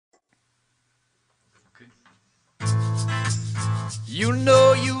You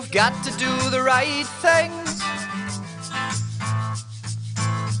know you've got to do the right thing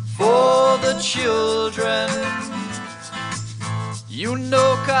for the children. You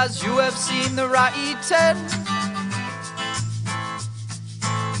know, 'cause you have seen the writing,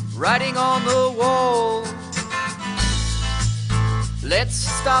 writing on the wall. Let's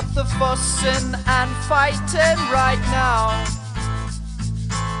stop the fussing and fighting right now,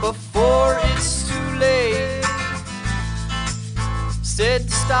 before it's too late.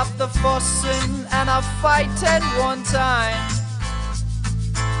 Said stop the fussing and a fighting one time,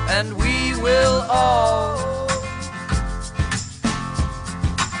 and we will all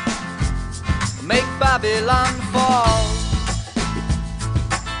make Babylon fall.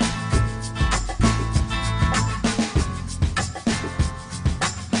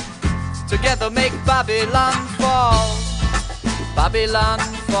 Together make Babylon fall. Babylon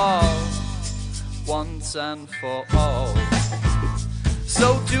fall once and for all.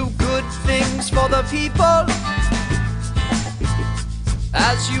 So do good things for the people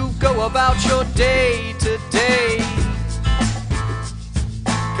as you go about your day to day.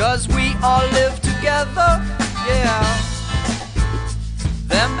 'Cause we all live together, yeah.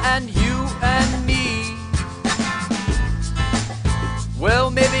 Them and you and me. Well,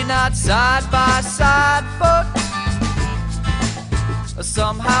 maybe not side by side, but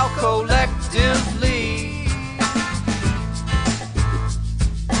somehow collectively.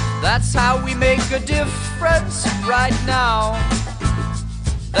 That's how we make a difference right now.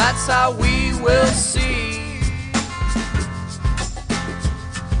 That's how we will see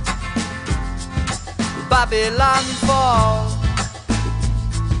Babylon fall.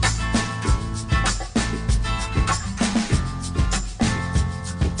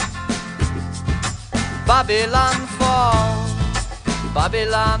 Babylon fall.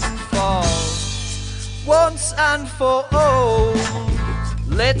 Babylon fall once and for all.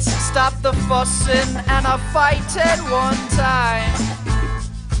 Let's stop the fussing and a fighting one time,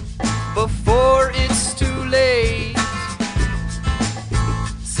 before it's too late.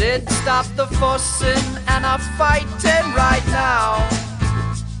 Said stop the fussing and a fighting right now,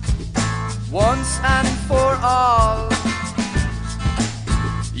 once and for all.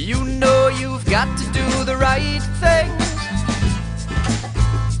 You know you've got to do the right thing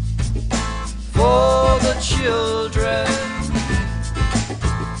for the children.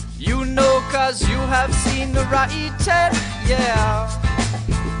 You know, 'cause you have seen the writing, yeah,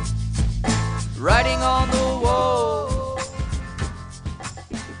 writing on the wall.